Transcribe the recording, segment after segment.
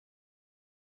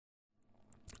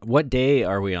What day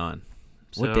are we on?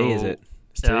 What day is it?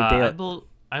 Is today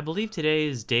I believe today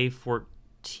is day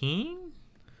 14.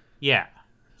 Yeah,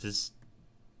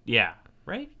 yeah,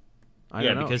 right. I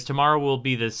don't know. Because tomorrow will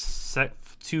be the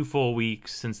 2 full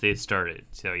weeks since they started.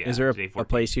 So yeah, is there day a 14.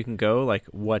 place you can go? Like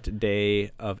what day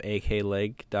of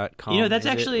akleg.com That's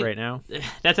is actually it right now?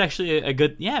 That's actually a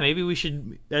good. Yeah, maybe we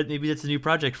should. Maybe that's a new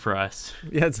project for us.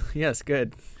 Yes,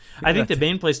 good. I think the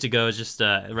main place to go is just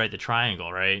the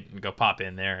Triangle, right? And go pop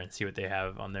in there and see what they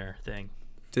have on their thing.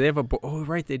 Do they have a? Oh,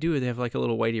 right, they do. They have like a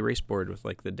little whitey race board with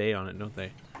like the day on it, don't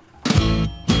they?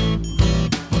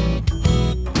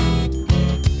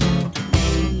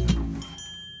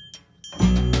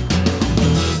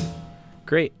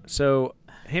 Great. So,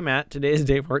 hey Matt, today is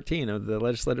day 14 of the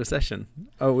legislative session.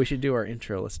 Oh, we should do our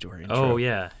intro. Let's do our intro. Oh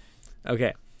yeah.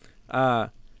 Okay.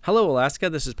 Hello, Alaska.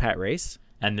 This is Pat Race.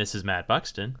 And this is Matt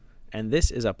Buxton. And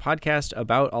this is a podcast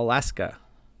about Alaska.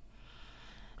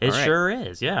 It sure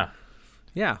is, yeah.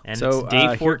 Yeah. And so, it's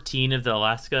day 14 of the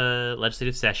Alaska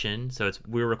legislative session. So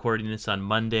we're recording this on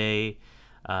Monday,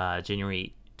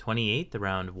 January 28th,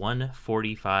 around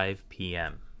 1:45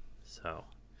 p.m. So.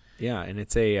 Yeah, and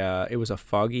it was a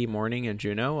foggy morning in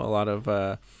Juneau. A lot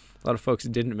of folks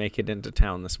didn't make it into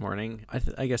town this morning.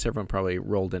 I guess everyone probably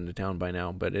rolled into town by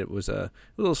now, but it was a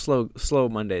little slow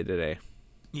Monday today.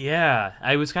 Yeah,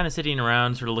 I was kind of sitting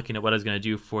around sort of looking at what I was going to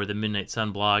do for the Midnight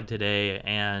Sun blog today,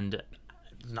 and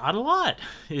not a lot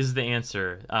is the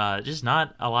answer. Just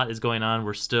not a lot is going on.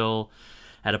 We're still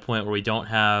at a point where we don't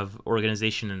have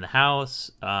organization in the House.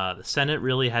 The Senate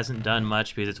really hasn't done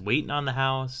much because it's waiting on the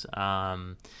House.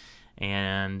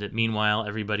 And meanwhile,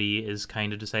 everybody is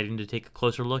kind of deciding to take a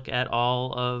closer look at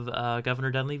all of Governor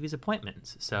Dunleavy's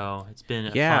appointments. So it's been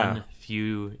a fun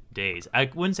few days. I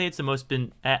wouldn't say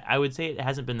I would say it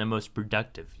hasn't been the most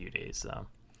productive few days, though.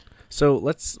 So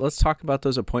let's talk about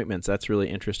those appointments. That's really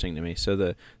interesting to me.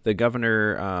 So the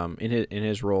governor, in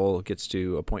his role, gets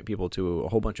to appoint people to a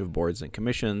whole bunch of boards and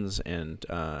commissions, and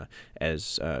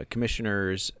as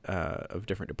commissioners of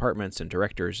different departments and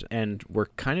directors. And we're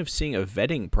kind of seeing a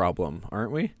vetting problem,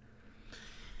 aren't we?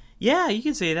 Yeah, you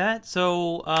can say that.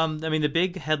 So, the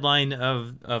big headline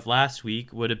of last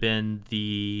week would have been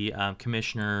the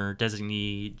commissioner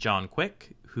designee John Quick,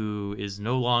 who is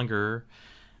no longer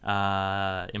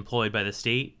employed by the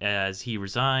state, as he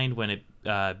resigned when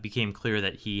it became clear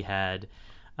that he had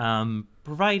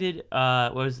provided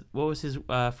what was his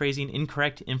phrasing,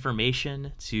 incorrect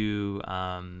information to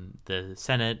the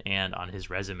Senate and on his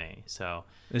resume. So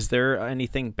is there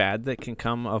anything bad that can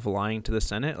come of lying to the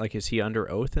Senate? Like, is he under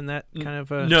oath in that kind of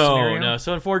scenario? No.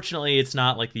 So unfortunately, it's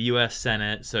not like the U.S.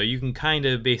 Senate, so you can kind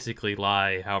of basically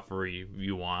lie however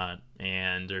you want,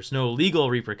 and there's no legal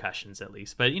repercussions, at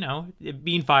least. But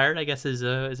being fired, I guess, is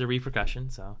a repercussion.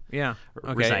 So yeah,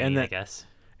 okay. Resigning, I guess.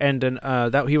 And then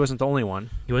that he wasn't the only one.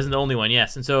 He wasn't the only one,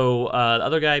 yes. And so the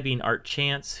other guy being Art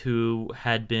Chance, who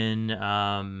had been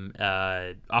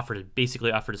offered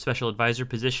a special advisor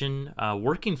position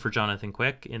working for Jonathan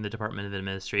Quick in the Department of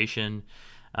Administration.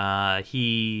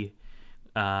 He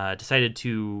decided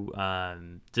to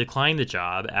decline the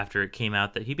job after it came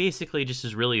out that he basically just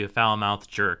is really a foul-mouthed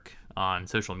jerk on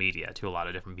social media to a lot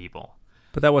of different people.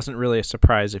 But that wasn't really a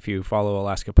surprise if you follow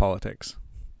Alaska politics.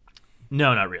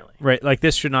 No, not really. Right, like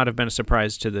this should not have been a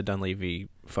surprise to the Dunleavy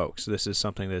folks. This is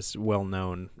something that's well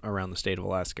known around the state of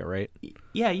Alaska, right?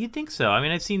 Yeah, you'd think so. I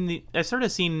mean, I've sort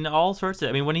of seen all sorts of.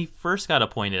 I mean, when he first got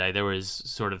appointed, there was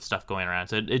sort of stuff going around.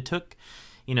 So it took,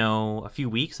 a few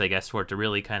weeks, I guess, for it to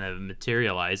really kind of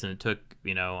materialize, and it took,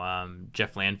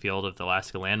 Jeff Landfield of the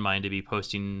Alaska Landmine to be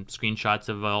posting screenshots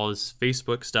of all his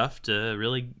Facebook stuff to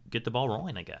really get the ball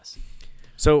rolling, I guess.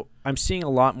 So I'm seeing a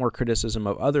lot more criticism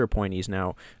of other appointees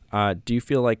now. Do you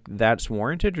feel like that's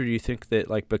warranted, or do you think that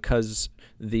because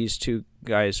these two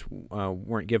guys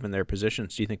weren't given their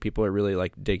positions, do you think people are really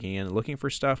digging in and looking for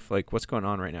stuff? Like, what's going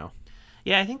on right now?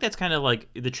 Yeah, I think that's kind of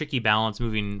the tricky balance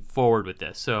moving forward with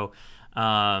this. So,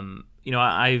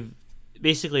 I've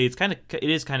basically it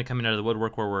is kind of coming out of the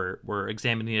woodwork where we're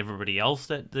examining everybody else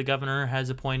that the governor has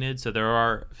appointed. So there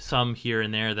are some here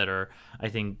and there that are, I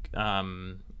think,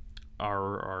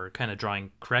 are kind of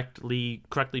correctly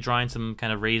drawing some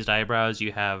kind of raised eyebrows.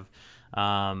 You have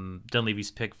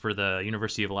Dunleavy's pick for the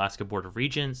University of Alaska Board of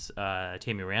Regents,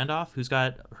 Tammy Randolph, who's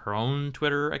got her own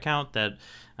Twitter account that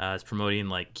is promoting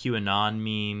QAnon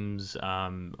memes,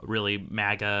 really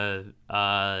MAGA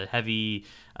heavy,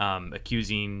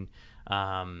 accusing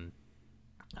Michelle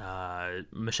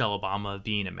Obama of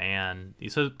being a man.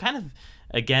 So kind of,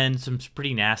 again, some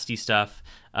pretty nasty stuff.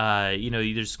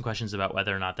 There's some questions about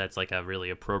whether or not that's a really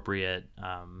appropriate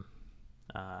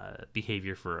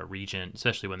behavior for a regent,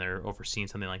 especially when they're overseeing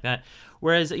something like that.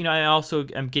 Whereas, I also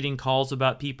am getting calls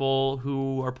about people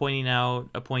who are pointing out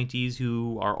appointees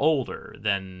who are older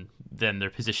than their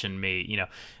position may,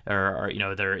 or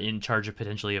they're in charge of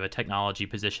potentially of a technology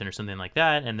position or something like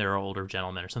that, and they're older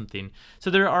gentlemen or something. So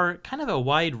there are kind of a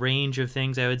wide range of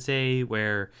things, I would say,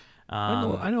 where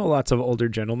I know lots of older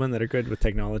gentlemen that are good with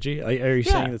technology. Are you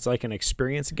saying it's like an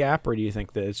experience gap, or do you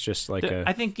think that it's just like an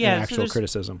actual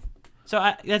criticism?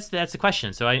 So that's the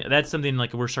question. So that's something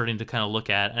like we're starting to kind of look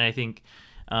at, and I think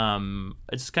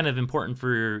it's kind of important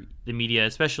for the media,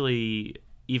 especially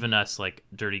even us like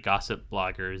dirty gossip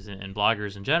bloggers and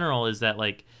bloggers in general, is that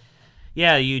like,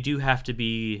 yeah, you do have to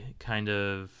be kind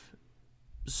of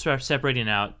separating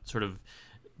out sort of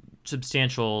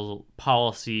substantial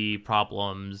policy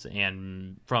problems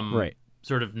and from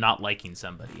sort of not liking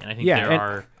somebody. And I think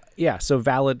so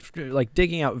valid, like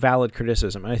digging out valid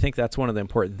criticism. And I think that's one of the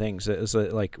important things is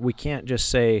that like we can't just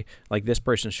say like this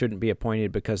person shouldn't be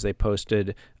appointed because they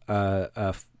posted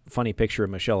a funny picture of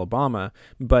Michelle Obama,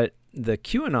 but the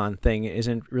QAnon thing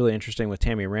isn't really interesting with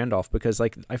Tammy Randolph because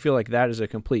like I feel like that is a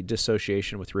complete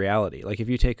dissociation with reality. Like if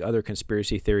you take other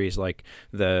conspiracy theories like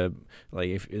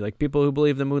people who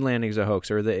believe the moon landing is a hoax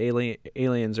or the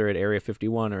aliens are at Area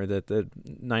 51 or that the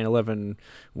 9/11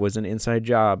 was an inside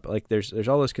job, like there's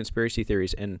all those conspiracy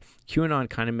theories, and QAnon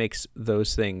kind of makes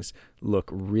those things look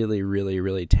really, really,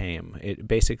 really tame. It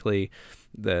basically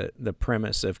the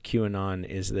premise of QAnon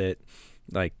is that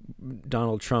like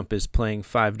Donald Trump is playing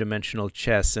 5-dimensional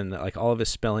chess and like all of his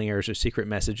spelling errors are secret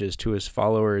messages to his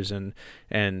followers, and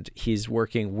he's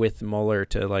working with Mueller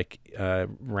to like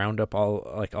round up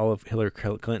all of Hillary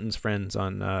Clinton's friends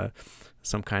on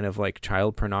some kind of like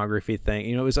child pornography thing.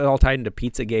 It was all tied into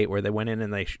Pizzagate where they went in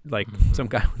and they some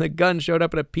guy with a gun showed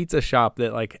up at a pizza shop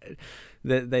that like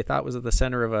that they thought was at the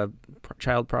center of a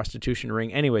child prostitution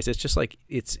ring. Anyways, it's just like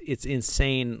it's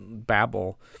insane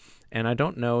babble, and I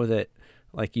don't know that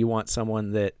like you want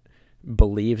someone that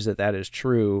believes that is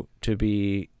true to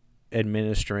be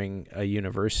administering a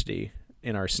university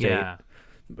in our state. Yeah.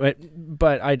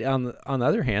 But I on the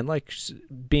other hand, like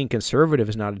being conservative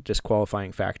is not a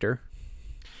disqualifying factor.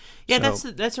 Yeah,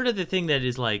 so, that's sort of the thing that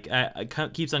is like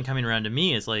keeps on coming around to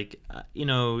me is like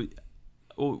why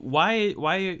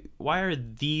are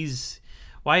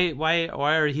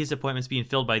his appointments being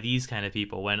filled by these kind of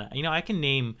people when I can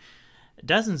name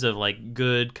dozens of like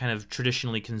good kind of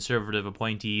traditionally conservative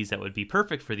appointees that would be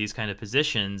perfect for these kind of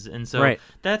positions. And so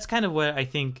that's kind of what I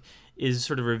think is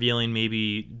sort of revealing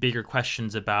maybe bigger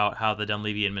questions about how the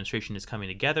Dunleavy administration is coming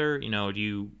together.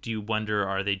 Do you wonder,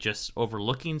 are they just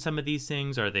overlooking some of these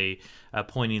things? Are they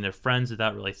appointing their friends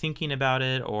without really thinking about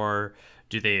it? Or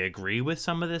do they agree with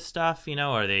some of this stuff?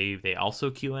 Are they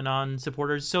also QAnon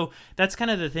supporters? So that's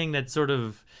kind of the thing that sort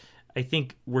of I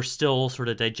think we're still sort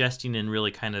of digesting and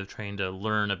really kind of trying to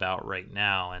learn about right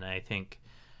now. And I think,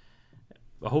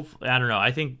 hopefully, I don't know,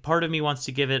 I think part of me wants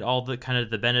to give it all the kind of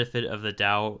the benefit of the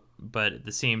doubt, but at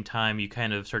the same time, you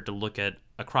kind of start to look at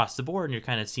across the board and you're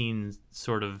kind of seeing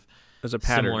sort of as a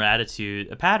pattern. Similar attitude,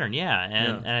 a pattern, yeah.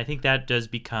 And I think that does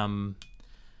become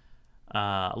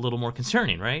a little more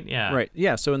concerning, right? Yeah. Right.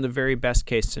 Yeah. So in the very best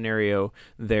case scenario,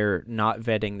 they're not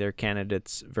vetting their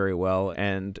candidates very well,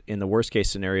 and in the worst case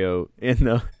scenario,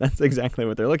 that's exactly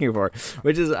what they're looking for,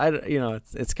 which is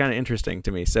it's kind of interesting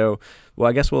to me. So, well,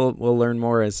 I guess we'll learn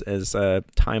more as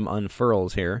time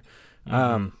unfurls here.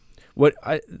 Mm-hmm. What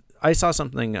I saw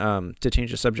something to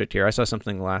change the subject here. I saw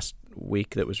something last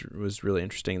week that was really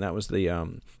interesting. That was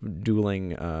the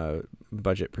dueling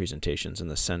budget presentations in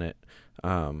the Senate.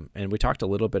 And we talked a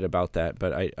little bit about that,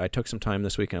 but I took some time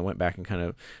this week and I went back and kind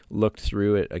of looked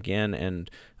through it again.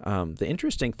 And the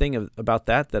interesting thing about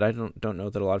that I don't know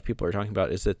that a lot of people are talking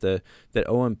about is that that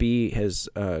OMB has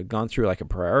gone through like a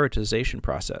prioritization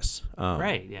process.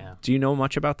 Right. Yeah. Do you know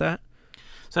much about that?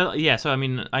 So I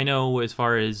mean, I know as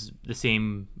far as the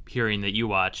same hearing that you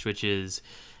watched, which is,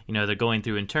 they're going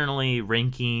through internally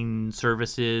ranking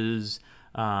services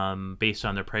based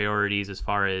on their priorities as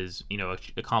far as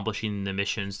accomplishing the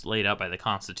missions laid out by the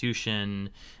Constitution.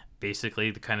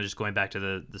 Basically, the kind of just going back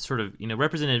to the sort of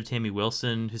Representative Tammy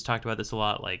Wilson has talked about this a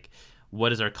lot. Like, what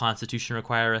does our Constitution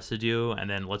require us to do, and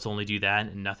then let's only do that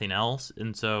and nothing else.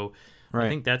 And so, I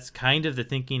think that's kind of the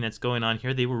thinking that's going on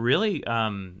here. They were really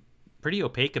pretty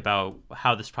opaque about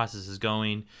how this process is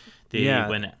going.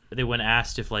 When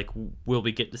asked if will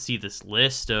we get to see this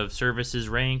list of services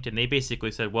ranked, and they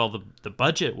basically said, well, the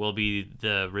budget will be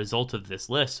the result of this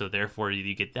list, so therefore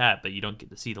you get that, but you don't get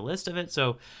to see the list of it.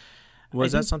 So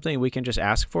Was that something we can just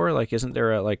ask for? Like, isn't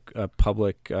there a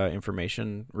public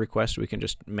information request we can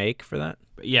just make for that?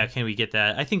 Yeah, can we get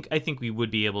that? I think we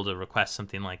would be able to request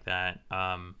something like that.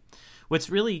 What's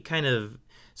really kind of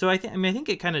so I think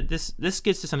it kind of this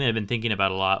gets to something I've been thinking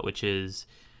about a lot, which is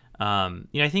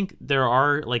I think there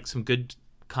are like some good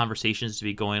conversations to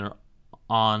be going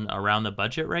on around the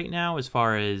budget right now, as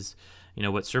far as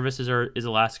what services is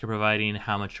Alaska providing,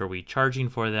 how much are we charging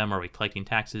for them, are we collecting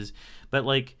taxes, but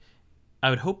like I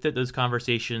would hope that those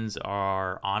conversations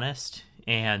are honest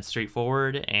and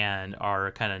straightforward and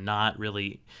are kind of not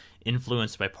really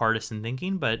influenced by partisan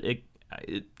thinking. But it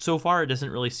so far it doesn't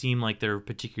really seem like they're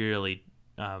particularly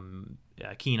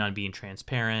keen on being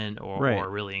transparent or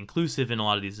really inclusive in a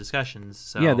lot of these discussions.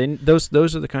 So yeah,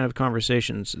 those are the kind of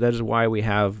conversations. That is why we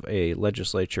have a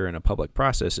legislature and a public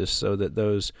process, is so that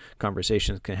those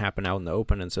conversations can happen out in the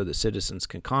open and so that citizens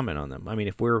can comment on them. I mean,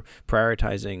 if we're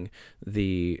prioritizing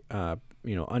the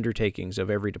undertakings of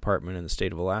every department in the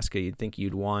state of Alaska, you'd think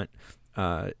you'd want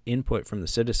input from the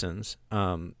citizens.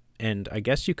 And I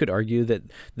guess you could argue that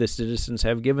the citizens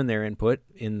have given their input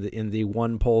in the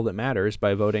one poll that matters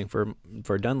by voting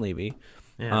for Dunleavy.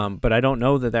 Yeah. But I don't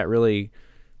know that really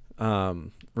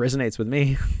resonates with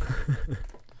me.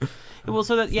 Well,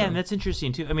 and that's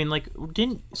interesting too. I mean, like,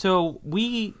 so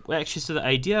the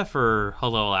idea for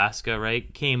Hello Alaska,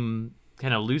 right, came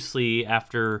kind of loosely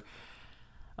after.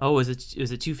 Oh, was it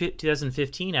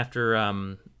 2015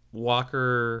 after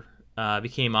Walker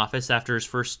became office after his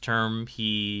first term?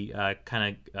 He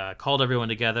kind of called everyone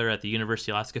together at the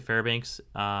University of Alaska Fairbanks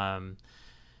and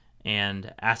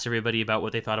asked everybody about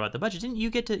what they thought about the budget. Didn't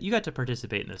you got to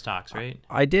participate in those talks, right?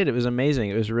 I did. It was amazing.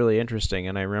 It was really interesting,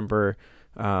 and I remember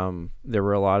there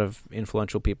were a lot of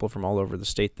influential people from all over the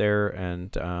state there,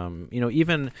 and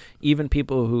even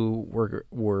people who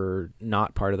were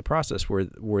not part of the process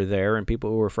were there, and people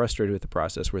who were frustrated with the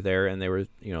process were there, and they were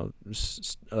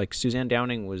like Suzanne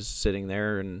Downing was sitting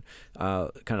there and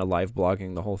kind of live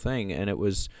blogging the whole thing, and it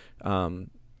was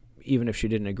even if she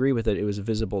didn't agree with it, it was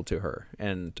visible to her,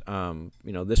 and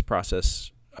this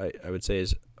process I would say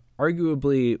is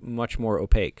arguably much more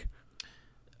opaque.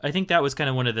 I think that was kind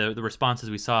of one of the responses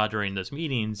we saw during those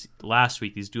meetings last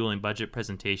week, these dueling budget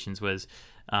presentations, was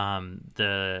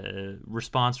the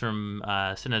response from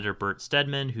Senator Burt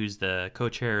Stedman, who's the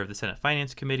co-chair of the Senate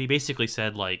Finance Committee, basically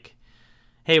said, like,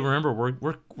 hey, remember,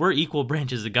 we're equal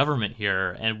branches of government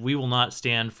here, and we will not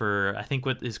stand for, I think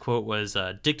what his quote was,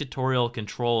 dictatorial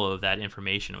control of that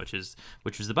information, which was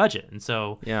the budget. And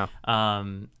so yeah,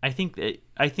 I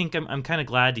think I'm kind of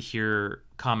glad to hear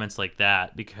comments like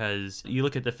that, because you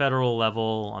look at the federal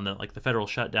level on the federal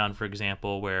shutdown, for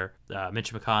example, where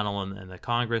Mitch McConnell and the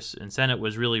Congress and Senate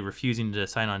was really refusing to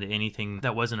sign on to anything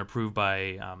that wasn't approved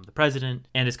by the president,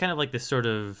 and it's kind of like this sort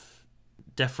of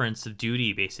deference of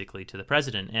duty basically to the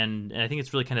president, and I think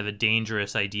it's really kind of a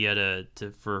dangerous idea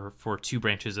for two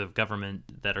branches of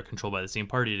government that are controlled by the same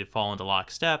party to fall into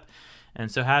lockstep.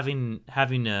 And so having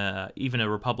even a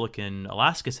Republican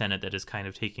Alaska Senate that is kind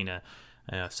of taking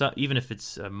even if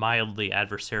it's a mildly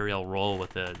adversarial role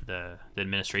with the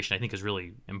administration, I think is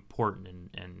really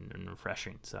important and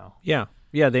refreshing. So yeah,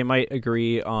 they might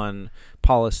agree on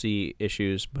policy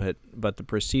issues, but the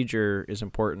procedure is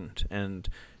important, and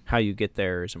how you get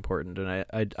there is important. And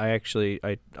I actually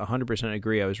 100%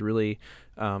 agree. I was really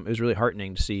it was really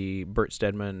heartening to see Burt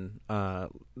Stedman kind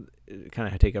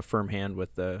of take a firm hand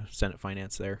with the Senate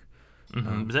Finance there.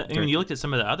 Mm-hmm. You looked at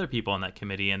some of the other people on that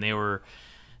committee, and they were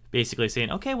basically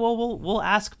saying, okay, well, we'll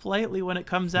ask politely when it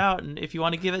comes out, and if you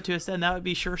want to give it to us then, that would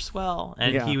be sure swell.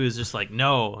 And he was just like,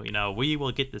 no, we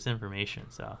will get this information.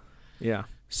 So yeah.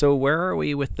 So where are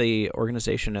we with the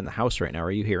organization in the House right now?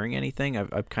 Are you hearing anything?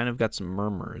 I've kind of got some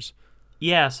murmurs.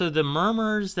 Yeah, so the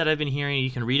murmurs that I've been hearing, you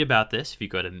can read about this if you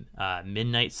go to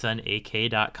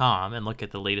midnightsunak.com and look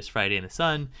at the latest Friday in the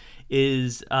Sun,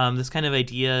 is this kind of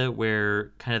idea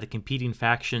where kind of the competing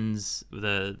factions,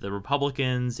 the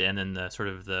Republicans and then the sort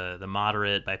of the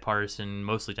moderate, bipartisan,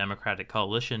 mostly Democratic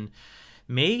coalition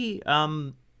may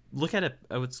look at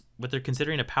what they're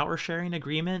considering a power-sharing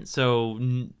agreement. So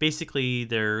basically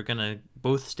they're going to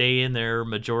both stay in their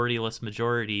majority-less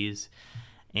majorities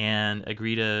and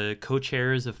agree to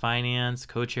co-chairs of finance,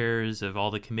 co-chairs of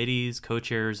all the committees,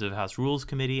 co-chairs of House Rules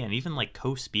Committee, and even like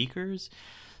co-speakers.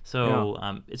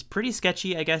 So it's pretty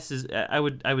sketchy, I guess. I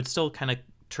would still kind of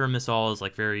term this all as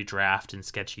like very draft and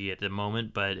sketchy at the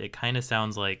moment, but it kind of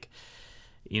sounds like,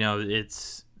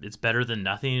 it's better than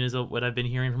nothing is what I've been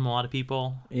hearing from a lot of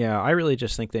people. Yeah, I really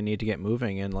just think they need to get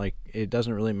moving, and like it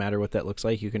doesn't really matter what that looks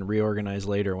like. You can reorganize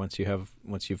later once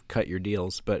you've cut your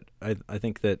deals. But I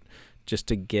think that just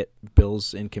to get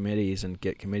bills in committees and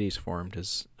get committees formed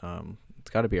is it's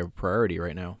got to be a priority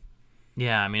right now.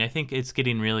 Yeah, I mean, I think it's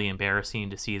getting really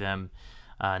embarrassing to see them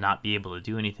not be able to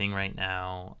do anything right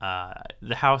now.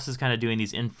 The House is kind of doing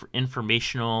these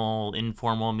informational,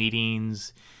 informal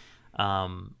meetings,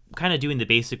 kind of doing the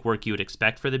basic work you would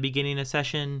expect for the beginning of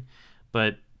session,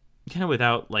 but kind of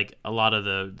without like a lot of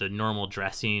the normal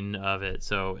dressing of it.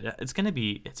 So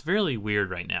it's really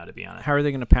weird right now, to be honest. How are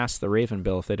they going to pass the Raven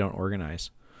bill if they don't organize?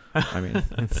 I mean,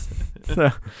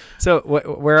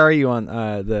 where are you on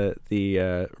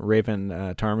the Raven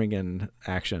Ptarmigan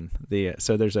action?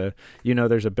 So there's a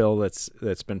bill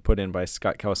that's been put in by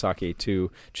Scott Kawasaki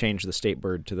to change the state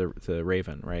bird to the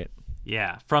raven, right?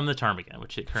 Yeah, from the ptarmigan,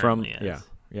 which it currently is.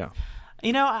 Yeah.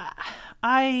 You know,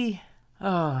 I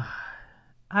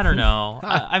don't know.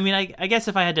 I mean, I guess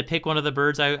if I had to pick one of the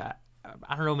birds, I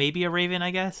don't know, maybe a raven.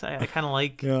 I guess I kind of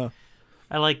like. Yeah.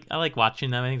 I like watching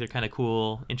them. I think they're kind of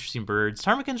cool, interesting birds.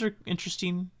 Ptarmigans are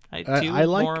interesting too,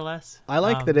 more or less. I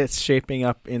like that it's shaping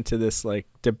up into this like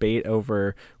debate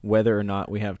over whether or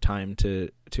not we have time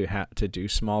to do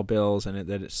small bills, and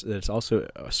that it's also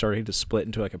starting to split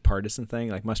into like a partisan thing.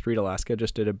 Like Must Read Alaska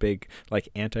just did a big like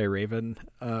anti-Raven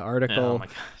article, oh my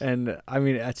gosh. And I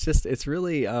mean it's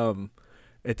really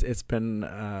it's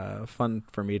been fun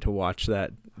for me to watch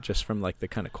that just from like the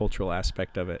kind of cultural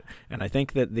aspect of it. And I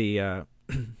think that the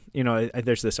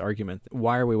there's this argument,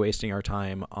 why are we wasting our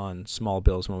time on small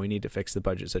bills when we need to fix the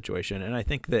budget situation? And I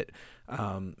think that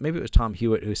maybe it was Tom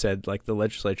Hewitt who said like the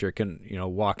legislature can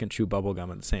walk and chew bubble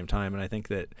gum at the same time. And I think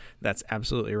that that's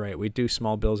absolutely right. We do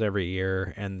small bills every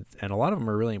year, and a lot of them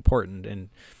are really important.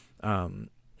 And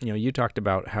you talked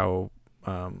about how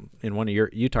in one of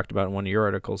your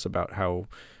articles about how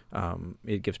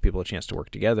it gives people a chance to work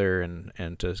together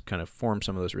and to kind of form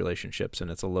some of those relationships, and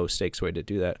it's a low stakes way to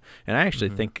do that. And I actually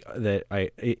think that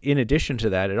in addition to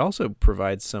that, it also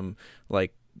provides some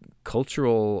like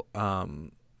cultural,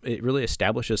 it really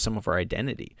establishes some of our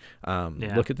identity.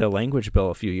 Look at the language bill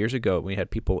a few years ago. We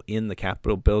had people in the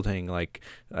Capitol building, like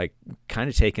kind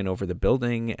of taking over the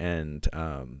building, and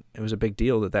it was a big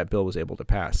deal that bill was able to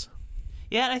pass.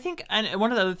 Yeah, and I think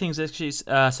one of the other things actually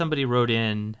somebody wrote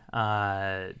in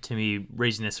to me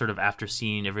raising this sort of after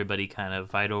seeing everybody kind of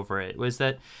fight over it was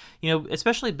that,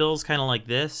 especially bills kind of like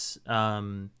this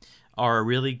are a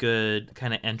really good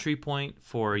kind of entry point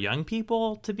for young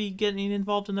people to be getting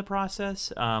involved in the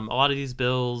process. A lot of these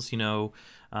bills,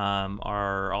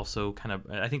 are also kind of,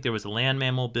 I think there was a land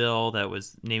mammal bill that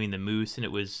was naming the moose, and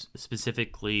it was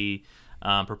specifically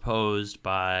proposed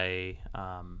by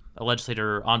a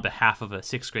legislator on behalf of a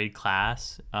sixth grade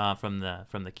class from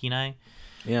the Kenai.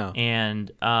 Yeah.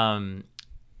 And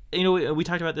we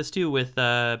talked about this too with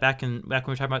back when we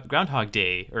were talking about Groundhog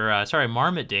Day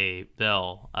Marmot Day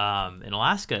bill in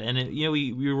Alaska, and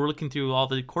we were looking through all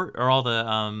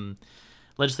the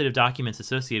legislative documents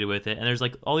associated with it, and there's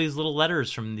like all these little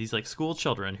letters from these like school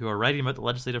children who are writing about the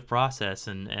legislative process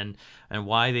and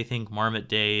why they think Marmot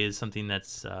Day is something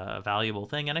that's a valuable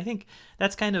thing. And I think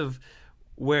that's kind of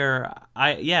where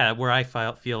I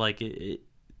feel like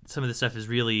some of this stuff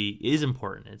is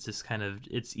important. It's just kind of,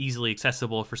 it's easily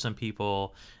accessible for some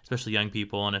people, especially young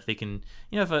people. And if they can,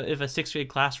 if a sixth grade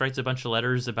class writes a bunch of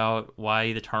letters about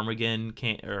why the ptarmigan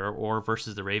can't or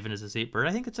versus the raven is a state bird,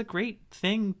 I think it's a great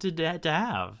thing to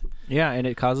have. Yeah, and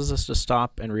it causes us to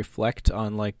stop and reflect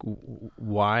on like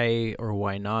why or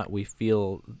why not we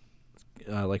feel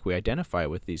like we identify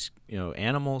with these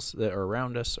animals that are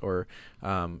around us, or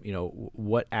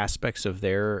what aspects of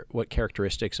what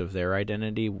characteristics of their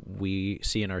identity we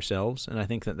see in ourselves. And I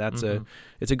think that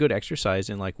it's a good exercise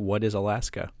in like, what is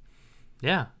Alaska?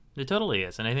 Yeah, it totally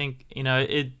is. And I think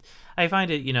I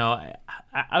find it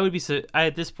I would be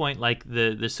at this point, like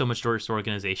there's so much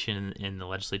disorganization in the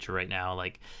legislature right now.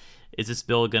 Like, is this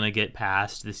bill going to get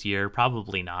passed this year?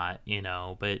 Probably not,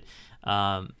 but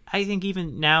I think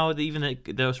even now,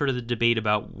 the sort of the debate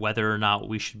about whether or not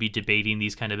we should be debating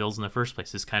these kind of bills in the first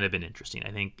place has kind of been interesting.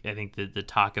 I think the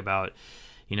talk about,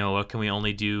 can we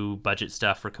only do budget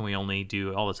stuff, or can we only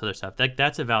do all this other stuff?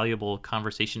 That's a valuable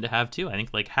conversation to have too. I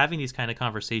think like having these kind of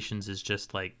conversations is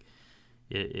just like,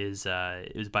 it is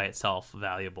by itself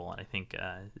valuable, and I think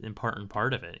important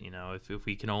part of it.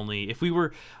 If we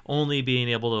were only being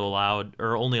able to allowed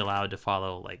to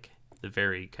follow like the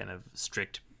very kind of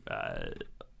strict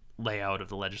layout of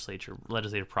the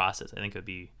legislative process, I think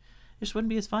it just wouldn't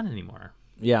be as fun anymore.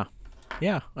 Yeah,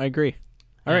 I agree.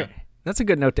 All right, that's a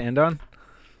good note to end on.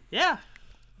 Yeah.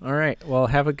 All right. Well,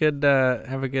 have a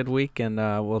good week, and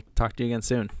we'll talk to you again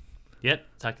soon. Yep.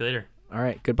 Talk to you later. All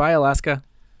right. Goodbye, Alaska.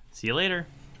 See you later.